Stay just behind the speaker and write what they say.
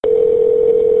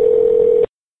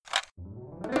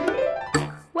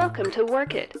Welcome to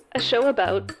Work It, a show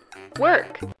about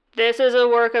work. This is a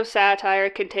work of satire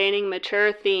containing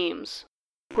mature themes.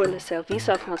 Pour le service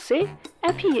en français,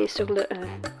 appuyez sur le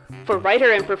 1. For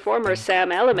writer and performer Sam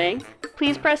Alamang,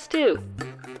 please press 2.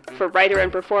 For writer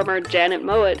and performer Janet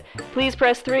Mowat, please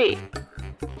press 3.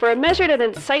 For a measured and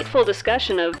insightful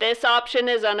discussion of this option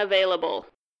is unavailable.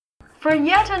 For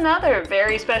yet another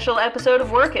very special episode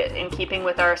of Work It, in keeping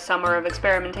with our summer of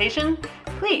experimentation,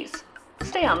 please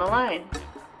stay on the line.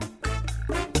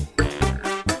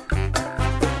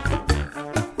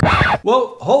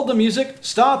 Whoa, hold the music,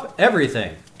 stop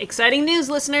everything. Exciting news,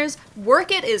 listeners!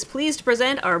 Work It is pleased to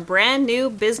present our brand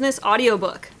new business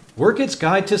audiobook. Work It's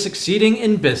Guide to Succeeding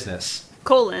in Business.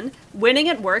 Winning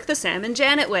at Work the Sam and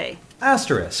Janet Way.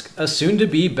 Asterisk, a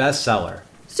soon-to-be bestseller.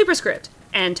 Superscript,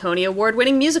 and Tony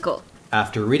Award-winning musical.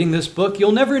 After reading this book,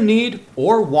 you'll never need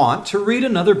or want to read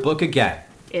another book again.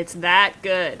 It's that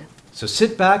good. So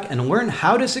sit back and learn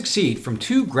how to succeed from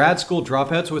two grad school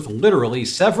dropouts with literally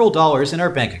several dollars in our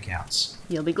bank accounts.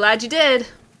 You'll be glad you did.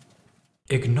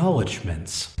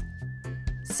 Acknowledgements.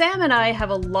 Sam and I have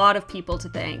a lot of people to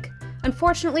thank.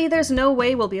 Unfortunately, there's no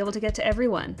way we'll be able to get to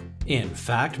everyone. In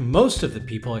fact, most of the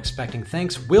people expecting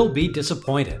thanks will be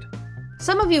disappointed.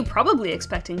 Some of you probably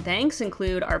expecting thanks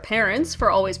include our parents for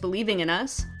always believing in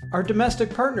us, Our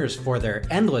domestic partners for their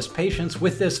endless patience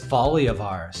with this folly of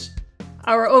ours.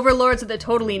 our overlords at the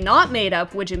totally not made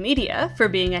up Wikimedia for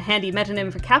being a handy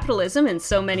metonym for capitalism in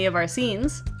so many of our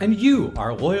scenes, And you,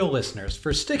 our loyal listeners,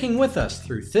 for sticking with us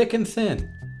through thick and thin.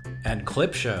 And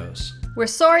clip shows. We're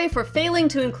sorry for failing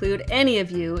to include any of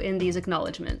you in these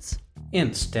acknowledgements.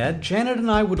 Instead, Janet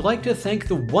and I would like to thank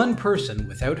the one person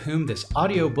without whom this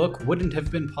audiobook wouldn't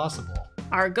have been possible.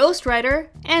 Our ghostwriter,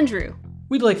 Andrew.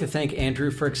 We'd like to thank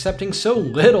Andrew for accepting so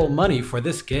little money for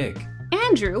this gig.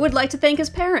 Andrew would like to thank his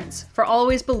parents for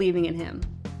always believing in him.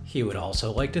 He would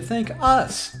also like to thank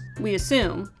us We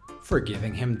assume. for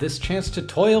giving him this chance to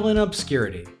toil in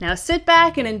obscurity. Now sit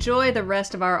back and enjoy the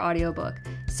rest of our audiobook.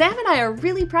 Sam and I are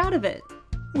really proud of it.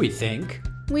 We think.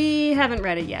 We haven't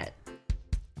read it yet.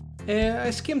 I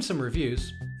skimmed some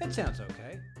reviews. It sounds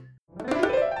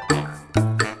okay.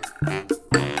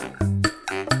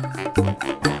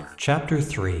 Chapter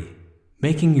 3.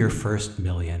 Making Your First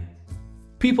Million.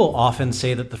 People often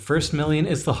say that the first million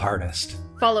is the hardest.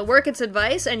 Follow Work It's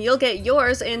advice and you'll get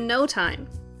yours in no time.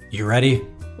 You ready?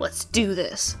 Let's do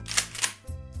this.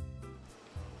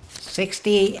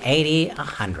 60, 80,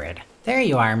 100. There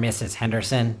you are, Mrs.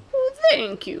 Henderson.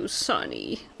 Thank you,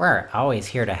 Sonny. We're always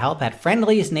here to help at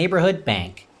Friendly's Neighborhood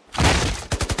Bank.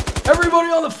 Everybody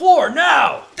on the floor,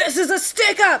 now! This is a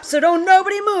stick-up, so don't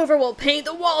nobody move or we'll paint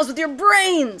the walls with your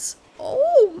brains.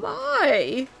 Oh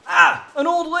my. Ah, an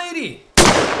old lady!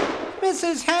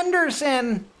 Mrs.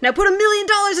 Henderson! Now put $1 million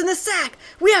in the sack.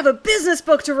 We have a business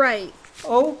book to write.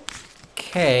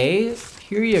 Okay,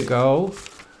 here you go.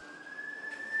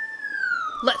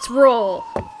 Let's roll.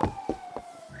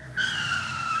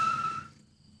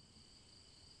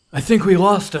 I think we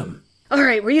lost him. All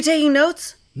right, were you taking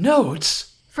notes?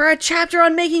 Notes? For our chapter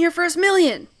on making your first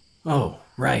million. Oh,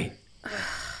 right.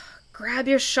 Grab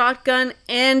your shotgun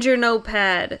and your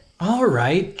notepad. All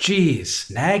right, geez.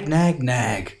 Nag, nag,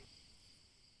 nag.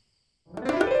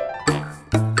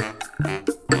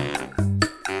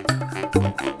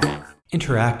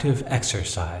 Interactive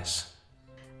exercise.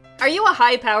 Are you a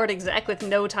high-powered exec with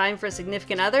no time for a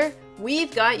significant other?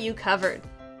 We've got you covered.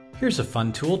 Here's a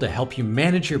fun tool to help you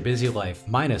manage your busy life,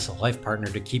 minus a life partner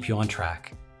to keep you on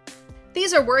track.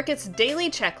 These are Work It's daily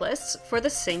checklists for the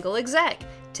single exec.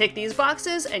 Tick these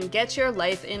boxes and get your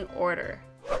life in order.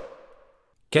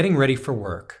 Getting ready for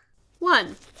work.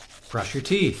 1, Brush your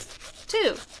teeth.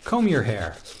 2, Comb your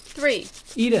hair. 3,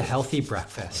 Eat a healthy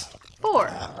breakfast. 4,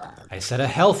 I said a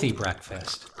healthy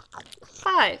breakfast.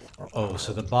 5, Oh,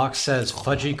 so the box says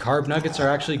fudgy carb nuggets are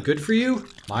actually good for you?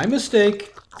 My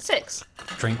mistake. 6,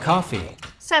 Drink coffee.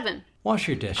 7, Wash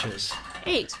your dishes.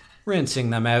 8, Rinsing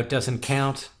them out doesn't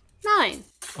count. 9,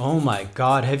 Oh my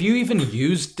god, have you even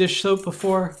used dish soap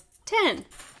before? 10,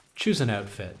 Choose an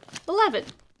outfit. 11,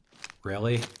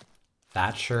 Really?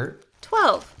 That shirt?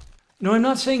 12, No, I'm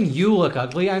not saying you look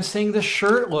ugly, I'm saying the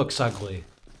shirt looks ugly.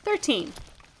 13,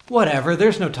 Whatever,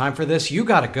 there's no time for this, you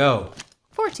gotta go.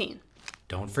 14,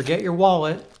 Don't forget your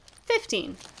wallet.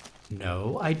 15,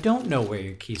 No, I don't know where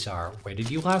your keys are. Where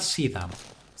did you last see them?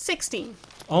 16,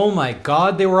 Oh my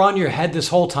god, they were on your head this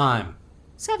whole time.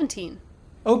 17.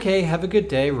 Okay, have a good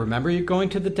day. Remember you're going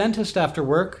to the dentist after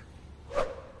work.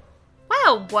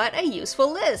 Wow, what a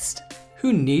useful list.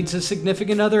 Who needs a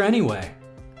significant other anyway?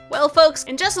 Well, folks,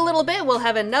 in just a little bit, we'll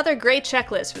have another great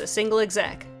checklist for the single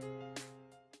exec.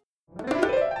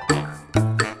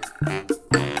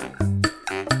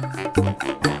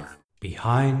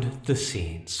 behind the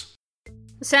scenes.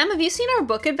 Sam, have you seen our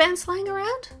book advance lying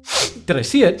around? Did I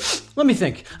see it? Let me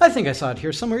think. I think I saw it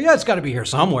here somewhere. Yeah, it's got to be here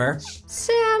somewhere.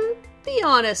 Sam, be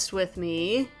honest with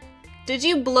me. Did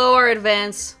you blow our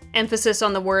advance? Emphasis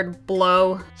on the word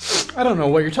blow. I don't know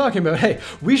what you're talking about. Hey,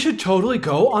 we should totally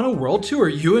go on a world tour,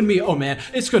 you and me. Oh man,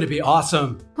 it's going to be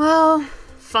awesome. Well,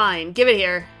 fine. Give it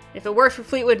here. If it worked for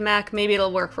Fleetwood Mac, maybe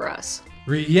it'll work for us.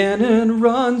 Rhiannon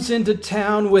runs into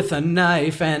town with a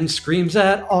knife and screams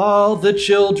at all the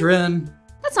children.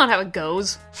 That's not how it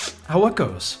goes. How it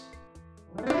goes.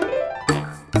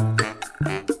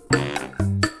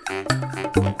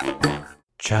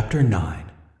 Chapter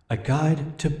 9. A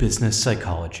Guide to Business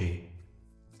Psychology.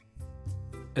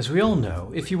 As we all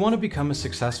know, if you want to become a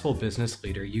successful business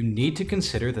leader, you need to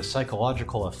consider the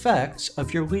psychological effects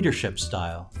of your leadership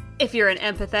style. If you're an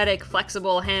empathetic,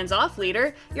 flexible, hands-off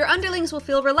leader, your underlings will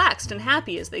feel relaxed and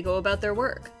happy as they go about their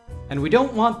work. And we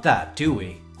don't want that, do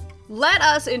we? Let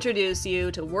us introduce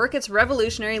you to Workit's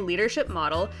revolutionary leadership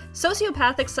model,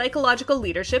 Sociopathic Psychological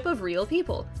Leadership of Real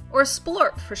People, or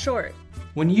SPLORP for short.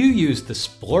 When you use the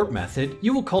SPLORP method,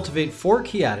 you will cultivate 4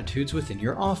 key attitudes within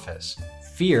your office: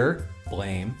 fear,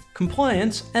 blame,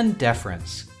 compliance, and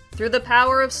deference. Through the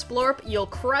power of SPLORP, you'll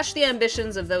crush the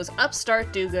ambitions of those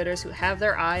upstart do-gooders who have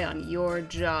their eye on your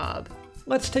job.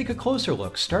 Let's take a closer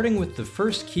look, starting with the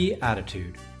first key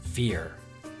attitude, fear.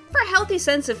 For a healthy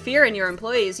sense of fear in your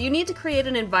employees, you need to create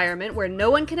an environment where no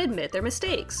one can admit their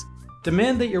mistakes.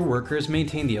 Demand that your workers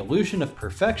maintain the illusion of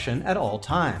perfection at all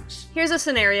times. Here's a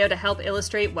scenario to help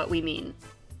illustrate what we mean.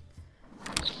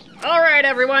 All right,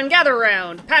 everyone, gather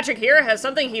around. Patrick here has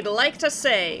something he'd like to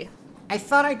say. I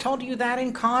thought I told you that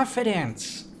in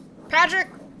confidence. Patrick,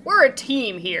 we're a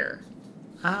team here.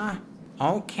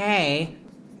 Okay.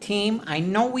 Team, I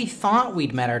know we thought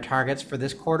we'd met our targets for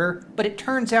this quarter, but it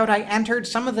turns out I entered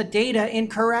some of the data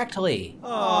incorrectly.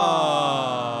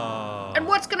 And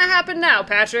what's gonna happen now,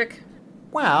 Patrick?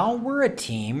 Well, we're a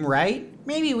team, right?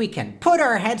 Maybe we can put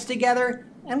our heads together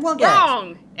and we'll get...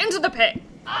 Wrong! Into the pit!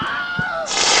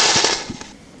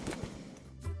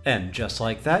 And just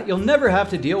like that, you'll never have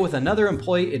to deal with another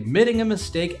employee admitting a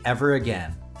mistake ever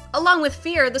again. Along with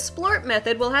fear, the SPLORP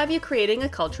method will have you creating a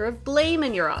culture of blame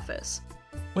in your office.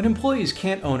 When employees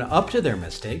can't own up to their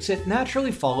mistakes, it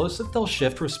naturally follows that they'll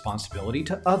shift responsibility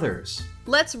to others.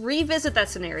 Let's revisit that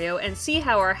scenario and see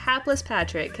how our hapless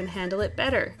Patrick can handle it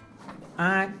better.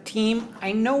 Team,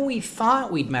 I know we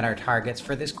thought we'd met our targets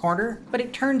for this quarter, but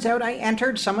it turns out I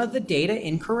entered some of the data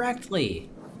incorrectly.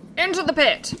 Into the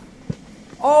pit!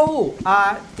 Oh,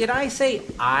 did I say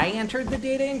I entered the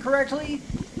data incorrectly?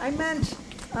 I meant,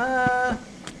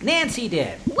 Nancy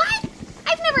did. What?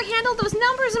 I've never handled those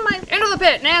numbers in my... Into the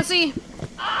pit, Nancy!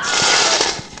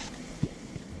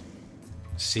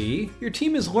 See? Your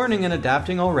team is learning and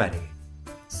adapting already.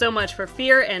 So much for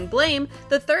fear and blame.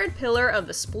 The third pillar of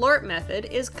the SPLORP method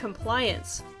is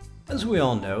compliance. As we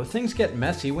all know, things get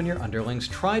messy when your underlings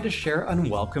try to share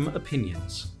unwelcome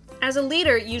opinions. As a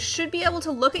leader, you should be able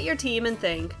to look at your team and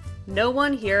think, no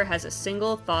one here has a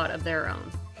single thought of their own.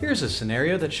 Here's a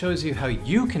scenario that shows you how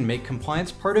you can make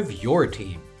compliance part of your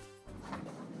team.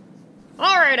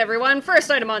 Alright everyone,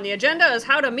 first item on the agenda is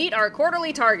how to meet our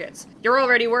quarterly targets. You're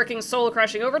already working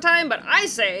soul-crushing overtime, but I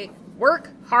say, work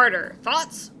harder.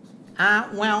 Thoughts?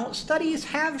 Well, studies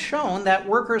have shown that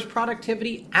workers'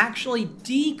 productivity actually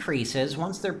decreases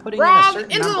once they're putting in a Rob,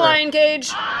 certain into number... the lion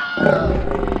cage!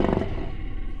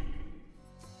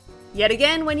 Yet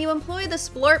again, when you employ the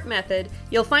SPLORP method,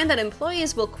 you'll find that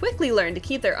employees will quickly learn to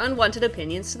keep their unwanted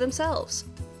opinions to themselves.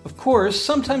 Of course,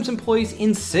 sometimes employees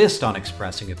insist on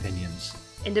expressing opinions.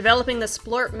 In developing the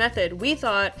SPLORP method, we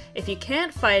thought, if you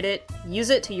can't fight it, use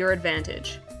it to your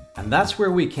advantage. And that's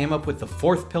where we came up with the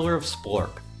 4th pillar of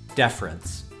SPLORP,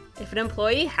 deference. If an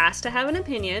employee has to have an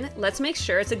opinion, let's make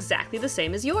sure it's exactly the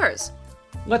same as yours.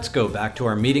 Let's go back to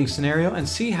our meeting scenario and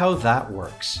see how that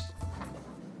works.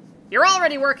 You're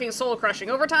already working soul-crushing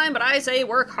overtime, but I say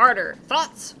work harder.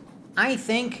 Thoughts? I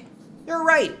think you're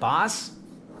right, boss.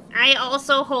 I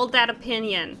also hold that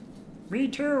opinion. Me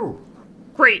too.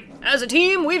 Great. As a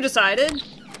team, we've decided...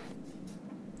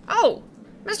 Oh,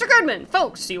 Mr. Goodman.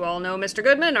 Folks, you all know Mr.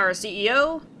 Goodman, our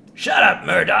CEO. Shut up,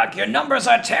 Murdoch. Your numbers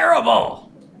are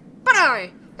terrible.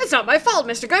 But it's not my fault,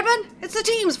 Mr. Goodman. It's the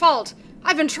team's fault.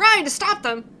 I've been trying to stop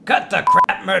them. Cut the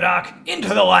crap, Murdoch. Into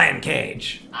the lion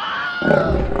cage.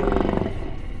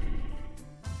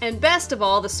 And best of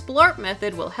all, the SPLORP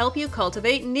method will help you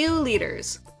cultivate new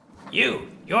leaders.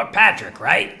 You're Patrick,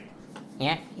 right?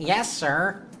 Yes,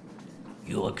 sir.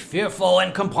 You look fearful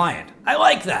and compliant. I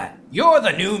like that. You're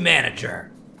the new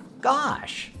manager.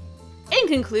 Gosh. In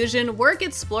conclusion, Work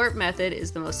It Splort method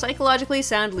is the most psychologically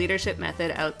sound leadership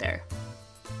method out there.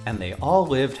 And they all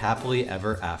lived happily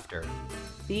ever after.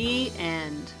 The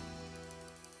end.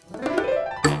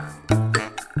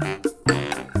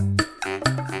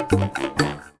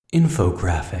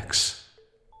 Infographics.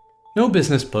 No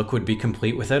business book would be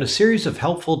complete without a series of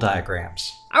helpful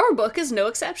diagrams. Our book is no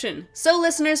exception, so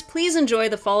listeners, please enjoy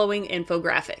the following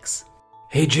infographics.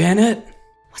 Hey Janet,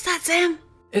 What's that, Sam?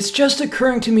 it's just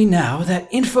occurring to me now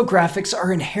that infographics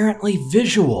are inherently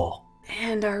visual.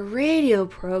 And our radio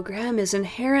program is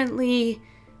inherently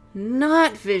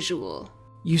not visual.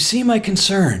 You see my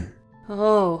concern.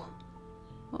 Oh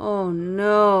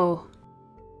no.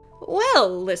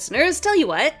 Well, listeners, tell you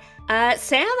what,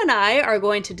 Sam and I are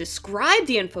going to describe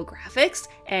the infographics,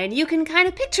 and you can kind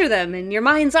of picture them in your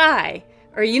mind's eye.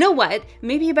 Or you know what,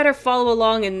 maybe you better follow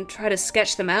along and try to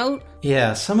sketch them out.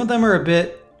 Yeah, some of them are a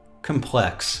bit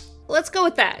complex. Let's go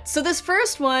with that. So this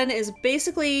first one is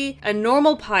basically a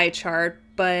normal pie chart,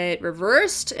 but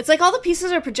reversed. It's like all the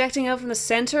pieces are projecting out from the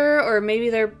center, or maybe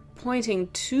they're pointing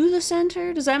to the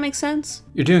center. Does that make sense?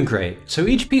 You're doing great. So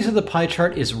each piece of the pie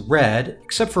chart is red,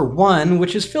 except for one,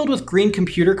 which is filled with green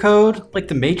computer code, like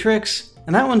the Matrix.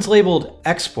 And that one's labeled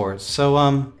exports.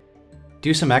 So,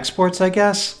 do some exports, I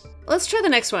guess? Let's try the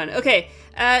next one. Okay,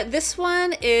 this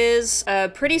one is a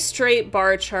pretty straight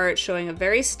bar chart showing a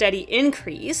very steady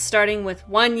increase, starting with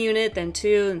 1 unit, then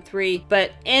 2 and 3,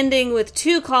 but ending with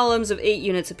 2 columns of 8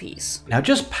 units apiece. Now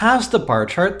just past the bar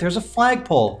chart, there's a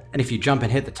flagpole. And if you jump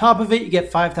and hit the top of it, you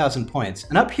get 5,000 points.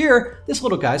 And up here, this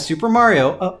little guy's Super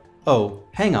Mario. Oh,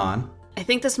 hang on. I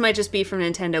think this might just be from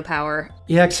Nintendo Power.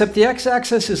 Yeah, except the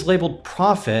x-axis is labeled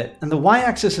profit, and the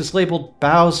y-axis is labeled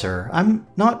Bowser. I'm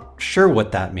not sure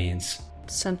what that means.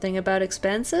 Something about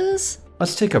expenses?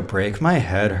 Let's take a break, my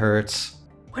head hurts.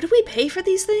 What did we pay for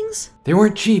these things? They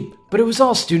weren't cheap, but it was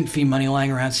all student fee money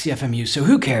lying around CFMU, so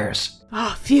who cares?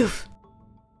 Ah, phew.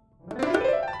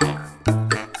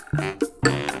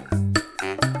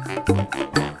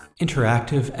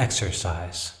 Interactive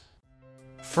exercise.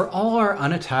 For all our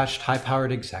unattached,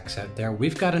 high-powered execs out there,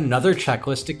 we've got another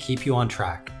checklist to keep you on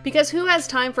track. Because who has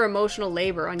time for emotional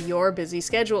labor on your busy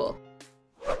schedule?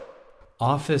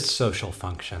 Office social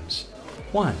functions.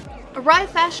 1. Arrive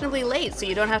fashionably late so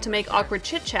you don't have to make awkward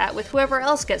chit-chat with whoever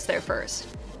else gets there first.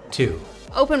 2.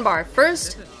 Open bar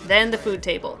first, then the food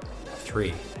table.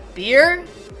 3. Beer?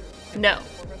 No.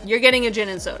 You're getting a gin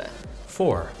and soda.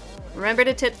 4. Remember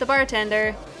to tip the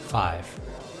bartender. 5.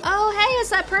 Oh, hey,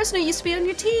 it's that person who used to be on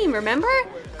your team, remember?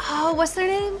 Oh, what's their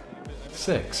name?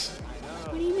 6.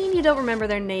 What do you mean you don't remember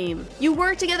their name? You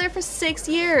worked together for 6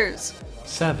 years.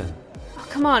 7. Oh,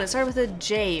 come on, it started with a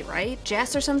J, right?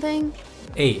 Jess or something?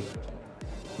 8.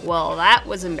 Well, that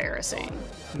was embarrassing.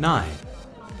 9.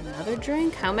 Another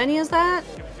drink? How many is that?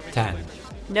 10.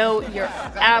 No, you're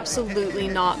absolutely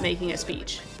not making a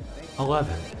speech.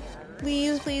 11.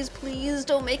 Please, please, please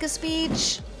don't make a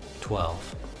speech.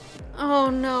 12. Oh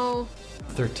no.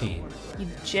 13. You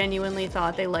genuinely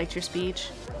thought they liked your speech?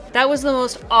 That was the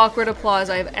most awkward applause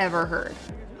I've ever heard.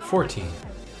 14.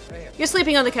 You're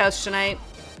sleeping on the couch tonight.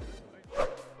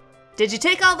 Did you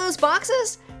take all those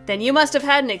boxes? Then you must have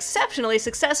had an exceptionally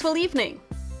successful evening.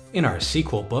 In our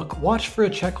sequel book, watch for a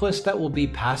checklist that will be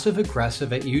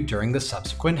passive-aggressive at you during the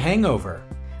subsequent hangover.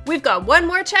 We've got one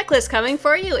more checklist coming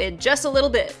for you in just a little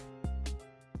bit.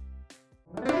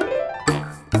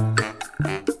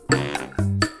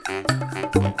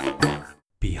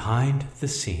 Behind the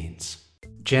scenes.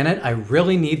 Janet, I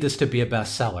really need this to be a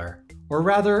bestseller. Or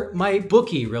rather, my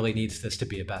bookie really needs this to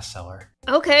be a bestseller.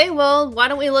 Okay, well, why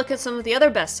don't we look at some of the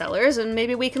other bestsellers and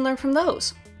maybe we can learn from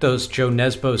those. Those Joe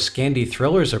Nesbo Scandi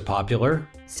thrillers are popular.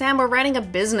 Sam, we're writing a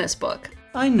business book.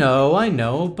 I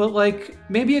know, but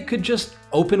maybe it could just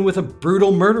open with a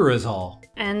brutal murder is all.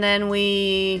 And then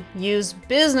we use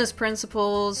business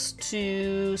principles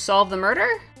to solve the murder?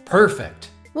 Perfect.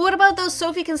 Well, what about those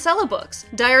Sophie Kinsella books?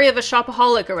 Diary of a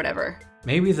Shopaholic or whatever.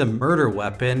 Maybe the murder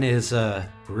weapon is a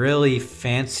really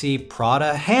fancy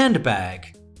Prada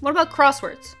handbag. What about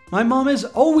crosswords? My mom is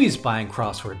always buying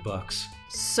crossword books.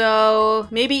 So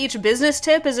maybe each business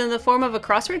tip is in the form of a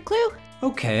crossword clue?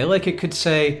 Okay, like it could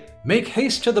say, make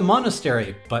haste to the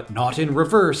monastery, but not in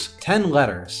reverse, 10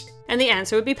 letters. And the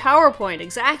answer would be PowerPoint,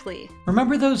 exactly.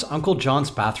 Remember those Uncle John's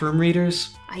bathroom readers?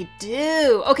 I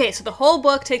do. Okay, so the whole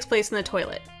book takes place in the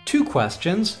toilet. 2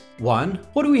 questions. 1,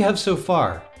 what do we have so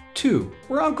far? 2,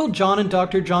 were Uncle John and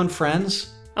Dr. John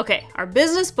friends? Okay, our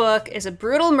business book is a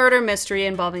brutal murder mystery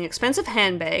involving expensive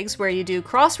handbags where you do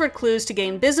crossword clues to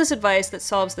gain business advice that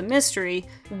solves the mystery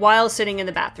while sitting in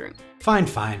the bathroom.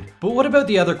 Fine. But what about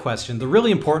the other question, the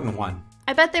really important one?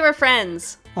 I bet they were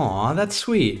friends. Aw, that's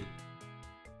sweet.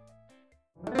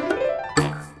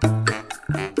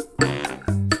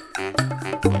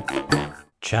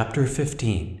 Chapter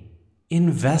 15.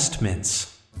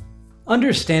 Investments.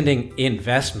 Understanding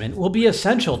investment will be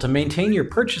essential to maintain your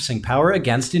purchasing power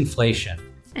against inflation.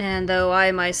 And though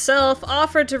I myself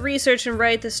offered to research and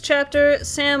write this chapter,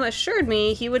 Sam assured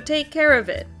me he would take care of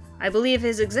it. I believe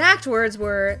his exact words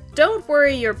were, "Don't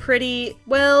worry your pretty,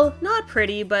 well, not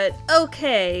pretty, but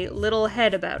okay, little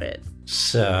head about it."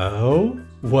 So,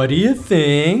 what do you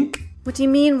think? What do you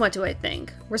mean, what do I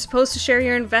think? We're supposed to share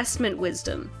your investment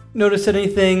wisdom. Notice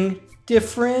anything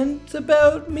different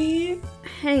about me?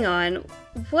 Hang on,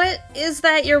 what is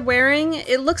that you're wearing?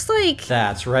 It looks like...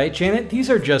 That's right, Janet. These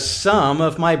are just some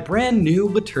of my brand new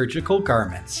liturgical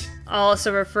garments.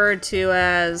 Also referred to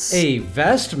as... A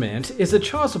vestment is a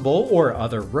chasuble or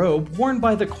other robe worn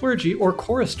by the clergy or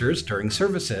choristers during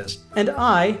services, and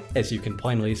I, as you can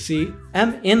plainly see,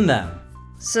 am in them.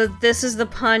 So this is the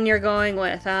pun you're going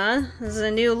with, huh? This is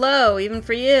a new low, even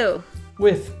for you.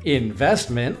 With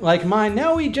investment like mine,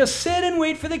 now we just sit and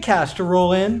wait for the cash to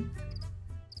roll in.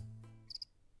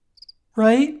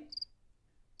 Right?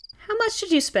 How much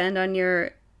did you spend on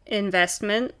your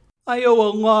investment? I owe a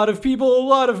lot of people a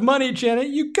lot of money, Janet.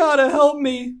 You gotta help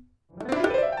me.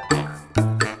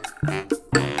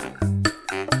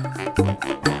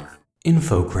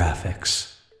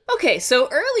 Infographics. Okay, so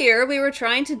earlier we were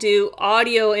trying to do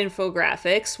audio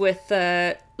infographics with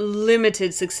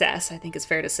limited success, I think it's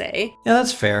fair to say. Yeah,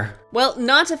 that's fair. Well,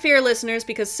 not to fear, listeners,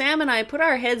 because Sam and I put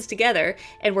our heads together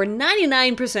and we're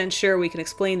 99% sure we can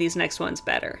explain these next ones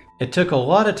better. It took a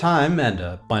lot of time and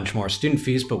a bunch more student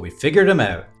fees, but we figured them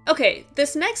out. Okay,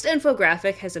 this next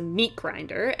infographic has a meat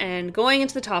grinder, and going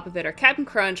into the top of it are Captain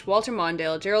Crunch, Walter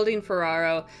Mondale, Geraldine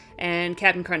Ferraro, and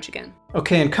Captain Crunch again.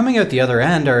 Okay, and coming out the other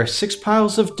end are 6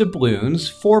 piles of doubloons,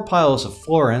 4 piles of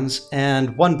florins,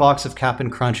 and 1 box of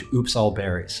Captain Crunch Oops All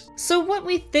Berries. So what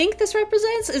we think this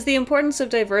represents is the importance of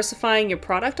diversifying your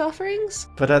product offerings?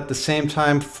 But at the same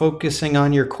time, focusing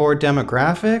on your core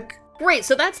demographic? Great,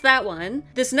 so that's that one.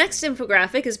 This next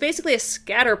infographic is basically a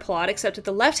scatter plot, except at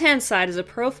the left-hand side is a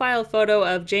profile photo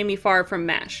of Jamie Farr from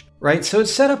MASH. Right, so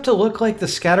it's set up to look like the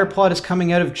scatter plot is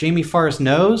coming out of Jamie Farr's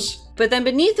nose? But then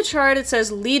beneath the chart it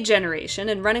says lead generation,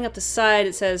 and running up the side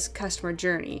it says customer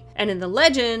journey. And in the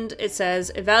legend it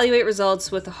says evaluate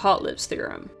results with the Hot Lips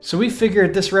theorem. So we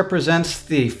figured this represents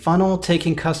the funnel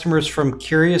taking customers from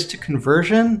curious to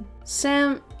conversion?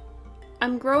 Sam,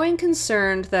 I'm growing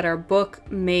concerned that our book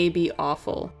may be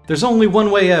awful. There's only one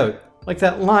way out, like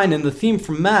that line in the theme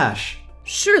from MASH.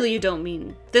 Surely you don't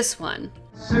mean this one.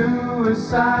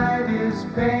 Suicide is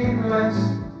painless.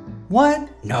 What?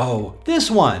 No, this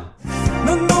one.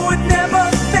 No, it never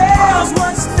fails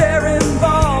once they're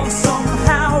involved.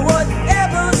 Somehow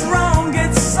whatever's wrong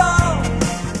gets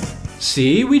solved.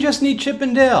 See, we just need Chip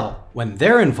and Dale. When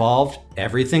they're involved,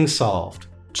 everything's solved.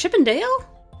 Chip and Dale?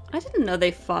 I didn't know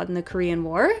they fought in the Korean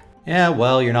War. Yeah,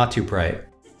 well, you're not too bright.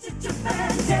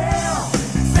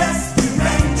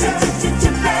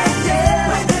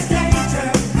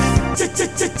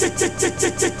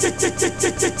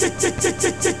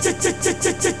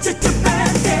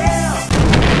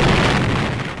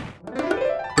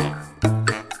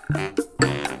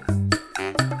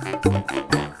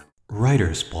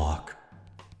 Writer's block.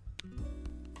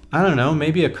 I don't know,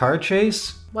 maybe a car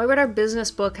chase? Why would our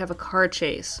business book have a car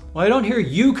chase? Well, I don't hear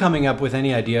you coming up with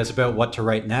any ideas about what to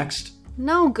write next.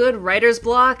 No good writer's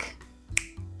block.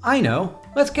 I know.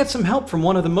 Let's get some help from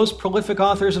one of the most prolific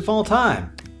authors of all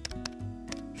time.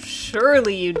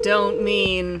 Surely you don't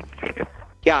mean...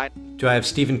 Yeah, Do I have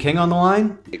Stephen King on the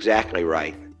line? exactly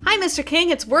right. Hi, Mr. King,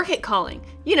 it's Work It calling.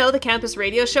 You know, the campus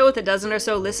radio show with a dozen or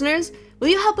so listeners. Will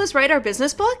you help us write our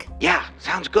business book? Yeah,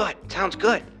 sounds good. Sounds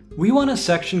good. We want a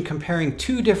section comparing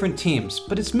 2 different teams,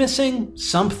 but it's missing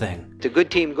something. The good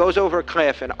team goes over a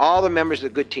cliff and all the members of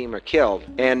the good team are killed.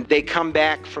 And they come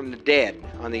back from the dead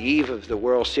on the eve of the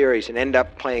World Series and end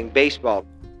up playing baseball.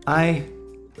 I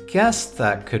guess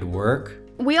that could work.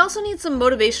 We also need some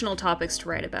motivational topics to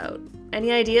write about.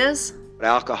 Any ideas?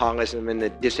 Alcoholism and the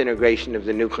disintegration of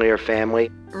the nuclear family.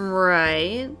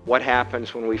 Right. What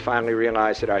happens when we finally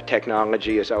realize that our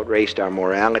technology has outraced our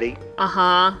morality?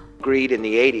 Uh-huh. Greed in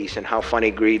the 80s and how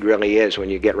funny greed really is when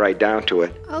you get right down to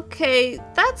it. Okay,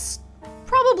 that's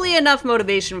probably enough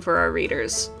motivation for our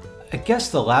readers. I guess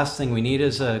the last thing we need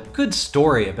is a good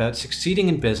story about succeeding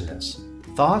in business.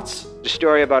 Thoughts? The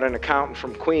story about an accountant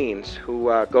from Queens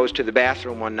who goes to the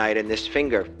bathroom one night and this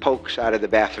finger pokes out of the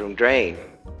bathroom drain.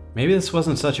 Maybe this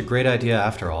wasn't such a great idea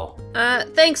after all.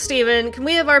 Thanks, Steven. Can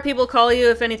we have our people call you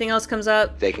if anything else comes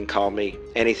up? They can call me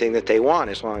anything that they want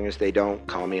as long as they don't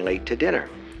call me late to dinner.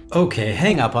 Okay,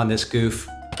 hang up on this goof.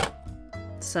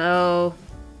 So,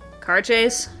 car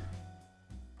chase?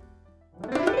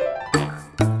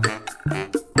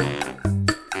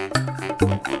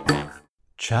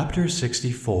 Chapter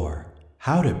 64,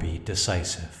 How to Be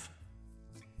Decisive.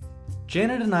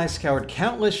 Janet and I scoured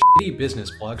countless shitty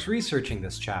business blogs researching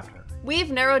this chapter. We've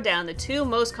narrowed down the 2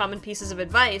 most common pieces of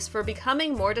advice for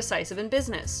becoming more decisive in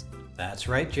business. That's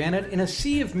right, Janet. In a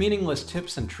sea of meaningless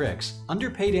tips and tricks,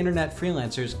 underpaid internet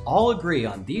freelancers all agree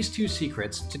on these 2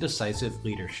 secrets to decisive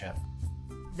leadership.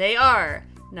 They are,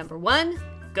 number 1,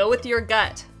 go with your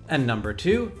gut. And number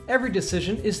 2, every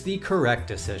decision is the correct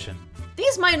decision.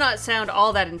 These might not sound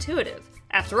all that intuitive.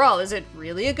 After all, is it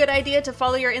really a good idea to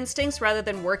follow your instincts rather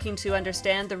than working to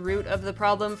understand the root of the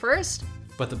problem first?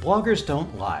 But the bloggers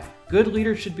don't lie. Good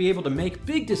leaders should be able to make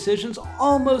big decisions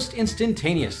almost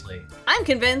instantaneously. I'm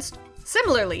convinced.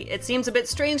 Similarly, it seems a bit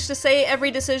strange to say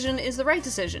every decision is the right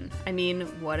decision. I mean,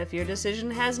 what if your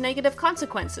decision has negative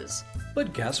consequences?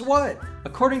 But guess what?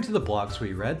 According to the blogs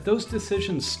we read, those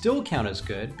decisions still count as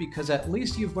good because at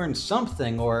least you've learned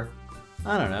something or,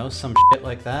 I don't know, some shit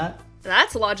like that.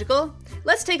 That's logical.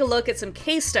 Let's take a look at some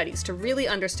case studies to really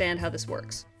understand how this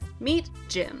works. Meet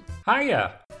Jim.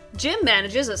 Hiya. Jim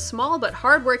manages a small but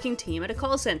hard-working team at a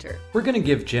call center. We're gonna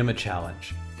give Jim a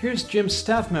challenge. Here's Jim's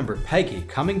staff member Peggy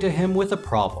coming to him with a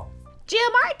problem. Jim,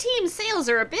 our team's sales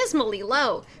are abysmally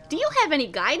low. Do you have any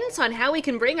guidance on how we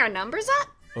can bring our numbers up?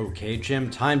 Okay, Jim,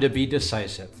 time to be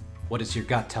decisive. What does your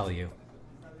gut tell you?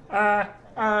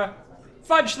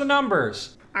 Fudge the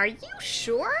numbers. Are you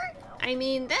sure? I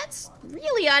mean, that's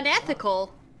really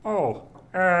unethical.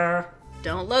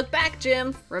 Don't look back,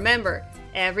 Jim. Remember,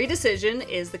 every decision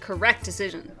is the correct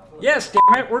decision. Yes,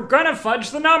 damn it, we're gonna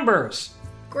fudge the numbers.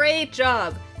 Great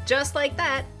job. Just like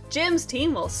that, Jim's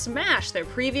team will smash their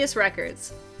previous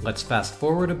records. Let's fast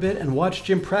forward a bit and watch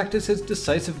Jim practice his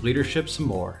decisive leadership some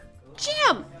more.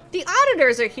 Jim, the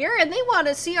auditors are here and they want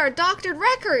to see our doctored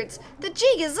records. The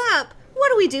jig is up. What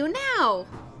do we do now?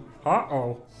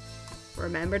 Uh-oh.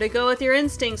 Remember to go with your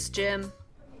instincts, Jim.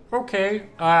 Okay,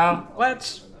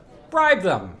 let's bribe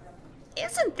them.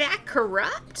 Isn't that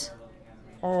corrupt?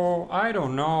 Oh, I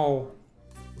don't know.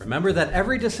 Remember that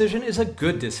every decision is a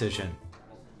good decision.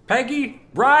 Peggy,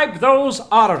 bribe those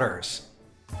auditors.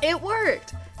 It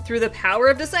worked. Through the power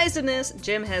of decisiveness,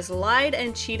 Jim has lied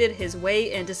and cheated his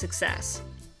way into success.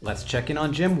 Let's check in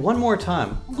on Jim one more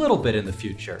time, a little bit in the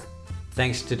future.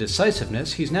 Thanks to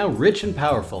decisiveness, he's now rich and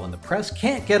powerful and the press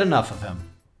can't get enough of him.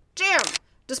 Jim,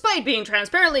 despite being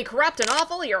transparently corrupt and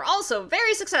awful, you're also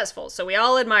very successful, so we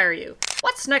all admire you.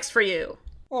 What's next for you?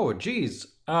 Oh, geez.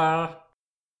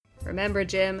 Remember,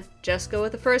 Jim, just go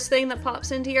with the first thing that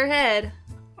pops into your head.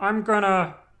 I'm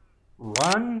gonna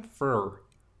run for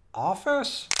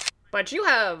office? But you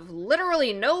have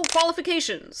literally no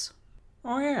qualifications.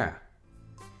 Oh, yeah.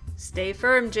 Stay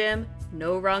firm, Jim.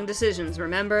 No wrong decisions,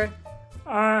 remember?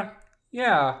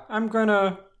 Yeah, I'm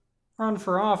gonna run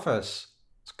for office.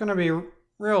 It's gonna be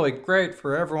really great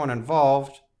for everyone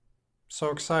involved.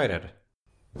 So excited.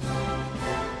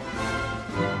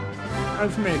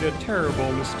 I've made a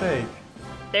terrible mistake.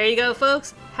 There you go,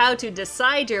 folks. How to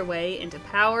decide your way into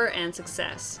power and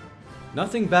success.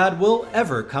 Nothing bad will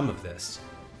ever come of this.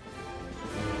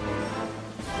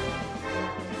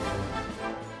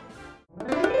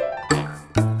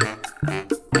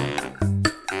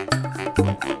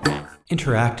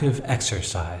 Interactive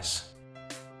exercise.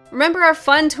 Remember our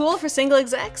fun tool for single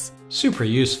execs? Super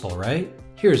useful, right?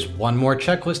 Here's one more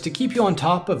checklist to keep you on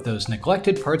top of those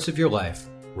neglected parts of your life.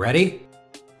 Ready?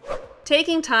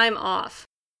 Taking time off.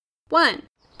 1.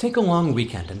 Take a long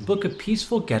weekend and book a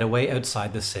peaceful getaway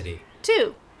outside the city.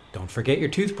 2. Don't forget your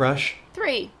toothbrush.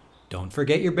 3. Don't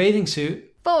forget your bathing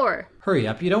suit. 4. Hurry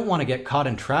up, you don't want to get caught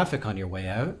in traffic on your way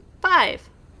out. 5.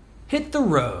 Hit the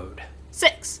road.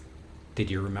 6. Did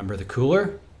you remember the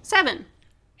cooler? 7.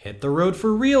 Hit the road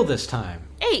for real this time.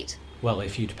 8. Well,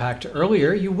 if you'd packed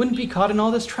earlier, you wouldn't be caught in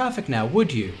all this traffic now,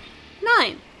 would you?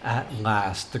 9. At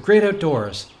last, the great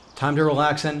outdoors. Time to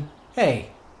relax and,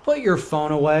 hey, put your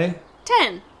phone away.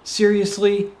 10.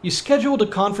 Seriously? You scheduled a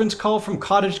conference call from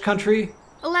cottage country?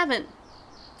 11.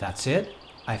 That's it?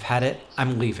 I've had it.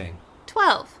 I'm leaving.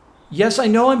 12. Yes, I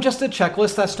know I'm just a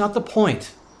checklist. That's not the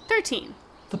point. 13.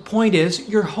 The point is,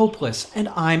 you're hopeless, and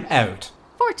I'm out.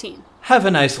 14. Have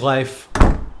a nice life.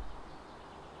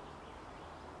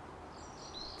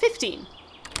 15.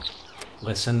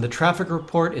 Listen, the traffic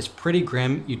report is pretty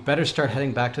grim. You'd better start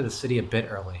heading back to the city a bit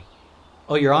early.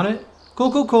 Oh, you're on it?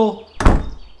 Cool.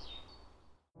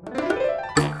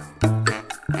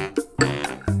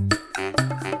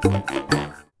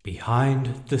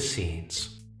 Behind the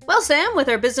scenes. Well, Sam, with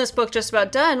our business book just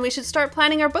about done, we should start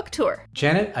planning our book tour.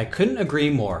 Janet, I couldn't agree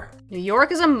more. New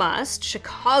York is a must,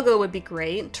 Chicago would be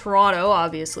great, Toronto,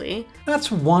 obviously.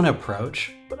 That's one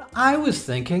approach, but I was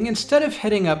thinking instead of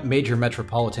hitting up major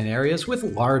metropolitan areas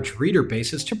with large reader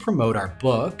bases to promote our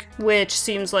book, Which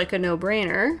seems like a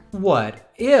no-brainer.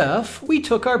 what if we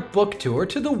took our book tour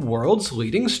to the world's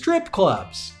leading strip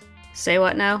clubs? Say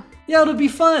what now? Yeah, it'll be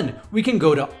fun. We can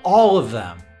go to all of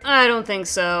them. I don't think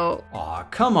so. Aw,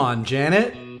 come on,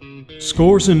 Janet.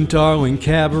 Scores and Darling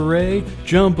Cabaret,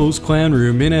 Jumbo's Clown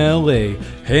Room in LA,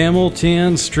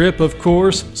 Hamilton Strip, of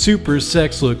course, Super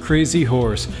Sex Look Crazy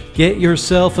Horse. Get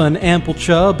yourself an ample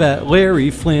chub at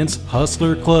Larry Flint's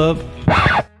Hustler Club.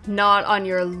 Not on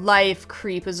your life,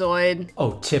 creepazoid.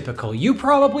 Oh, typical. You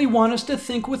probably want us to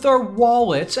think with our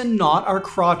wallets and not our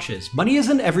crotches. Money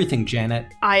isn't everything, Janet.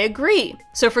 I agree.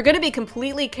 So if we're going to be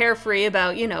completely carefree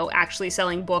about, actually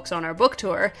selling books on our book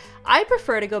tour, I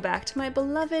prefer to go back to my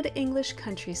beloved English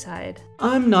countryside.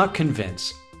 I'm not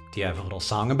convinced. Do you have a little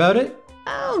song about it?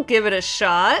 I'll give it a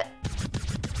shot.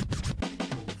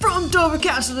 From Dover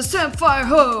Castle to Samphire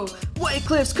Ho, White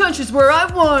Cliffs Country's where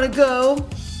I want to go.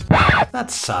 That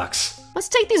sucks. Let's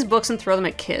take these books and throw them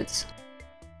at kids.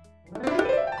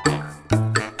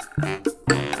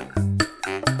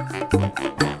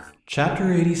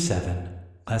 Chapter 87,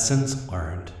 Lessons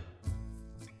Learned.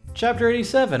 Chapter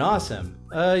 87, awesome.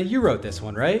 You wrote this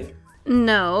one, right?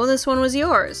 No, this one was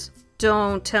yours.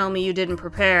 Don't tell me you didn't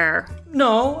prepare.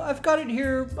 No, I've got it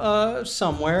here,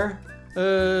 somewhere.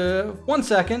 1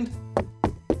 second.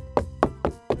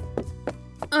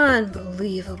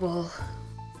 Unbelievable.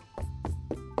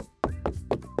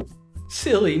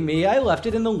 Silly me, I left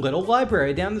it in the little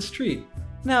library down the street.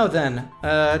 Now then,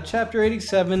 chapter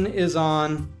 87 is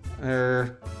on,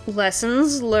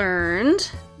 Lessons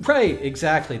learned. Right,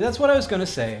 exactly. That's what I was gonna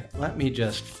say. Let me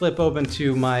just flip open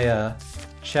to my,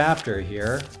 chapter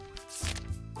here.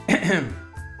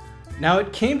 Now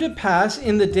it came to pass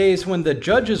in the days when the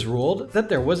judges ruled that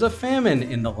there was a famine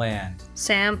in the land.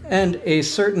 Sam. And a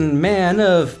certain man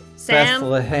of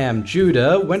Bethlehem,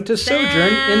 Judah, went to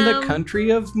sojourn in the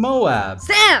country of Moab.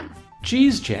 Sam!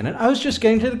 Geez, Janet, I was just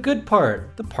getting to the good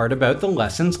part. The part about the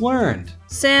lessons learned.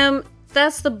 Sam,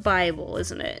 that's the Bible,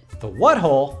 isn't it? The what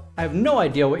hole? I have no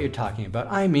idea what you're talking about.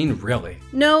 I mean, really.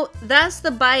 No, that's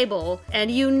the Bible,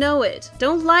 and you know it.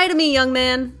 Don't lie to me, young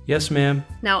man. Yes, ma'am.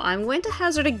 Now, I'm going to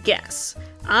hazard a guess.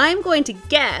 I'm going to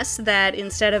guess that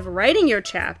instead of writing your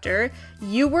chapter,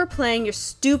 you were playing your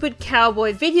stupid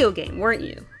cowboy video game, weren't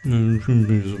you?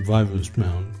 Survivalist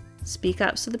mound. Speak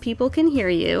up so the people can hear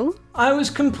you. I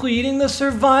was completing the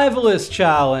survivalist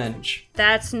challenge.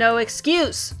 That's no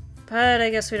excuse. But I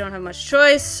guess we don't have much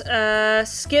choice.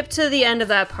 Skip to the end of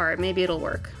that part. Maybe it'll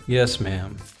work. Yes,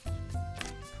 ma'am.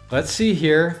 Let's see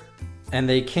here. And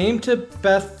they came to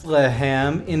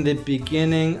Bethlehem in the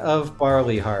beginning of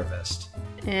barley harvest.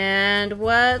 And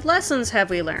what lessons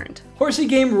have we learned? Horsey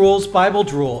game rules, Bible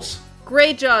drools.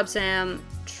 Great job, Sam.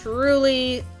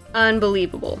 Truly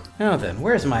unbelievable. Now then,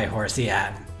 where's my horsey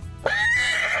at?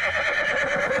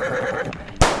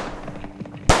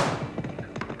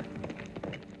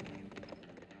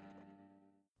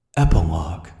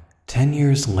 Epilogue, 10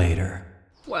 years later.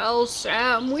 Well,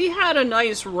 Sam, we had a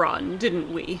nice run,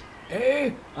 didn't we?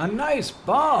 Eh? A nice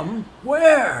bum?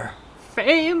 Where?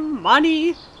 Fame,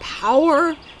 money,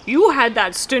 power. You had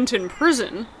that stint in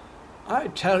prison. I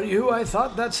tell you, I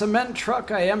thought that cement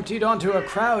truck I emptied onto a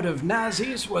crowd of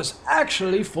Nazis was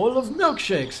actually full of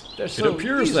milkshakes. It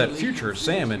appears that future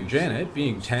Sam and Janet,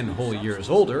 being 10 whole years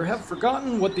older, have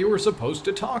forgotten what they were supposed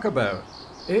to talk about.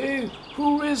 Eh?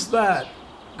 Who is that?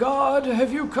 God,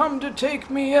 have you come to take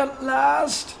me at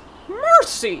last?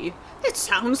 Mercy! It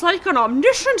sounds like an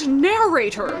omniscient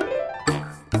narrator.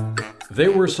 They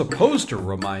were supposed to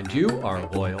remind you, our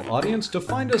loyal audience, to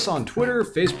find us on Twitter,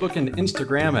 Facebook, and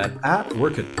Instagram at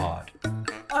 @WorkItPod.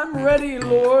 I'm ready,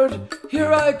 Lord.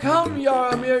 Here I come,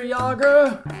 Yaramir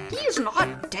Yager. He's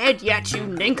not dead yet, you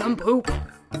nincompoop.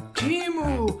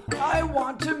 Timu! I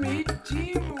want to meet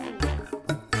Timu!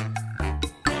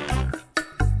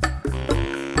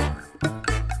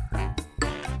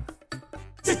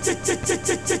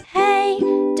 Hey,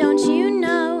 don't you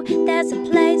know there's a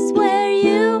place where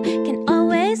you can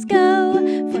always go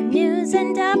for news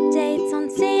and updates on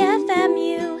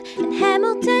CFMU and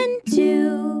Hamilton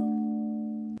too.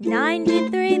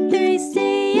 93.3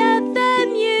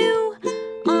 CFMU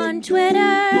on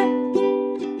Twitter.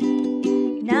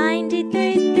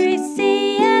 93.3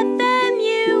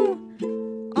 CFMU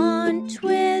on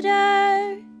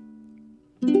Twitter.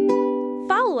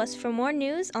 Follow us for more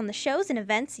news on the shows and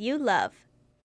events you love.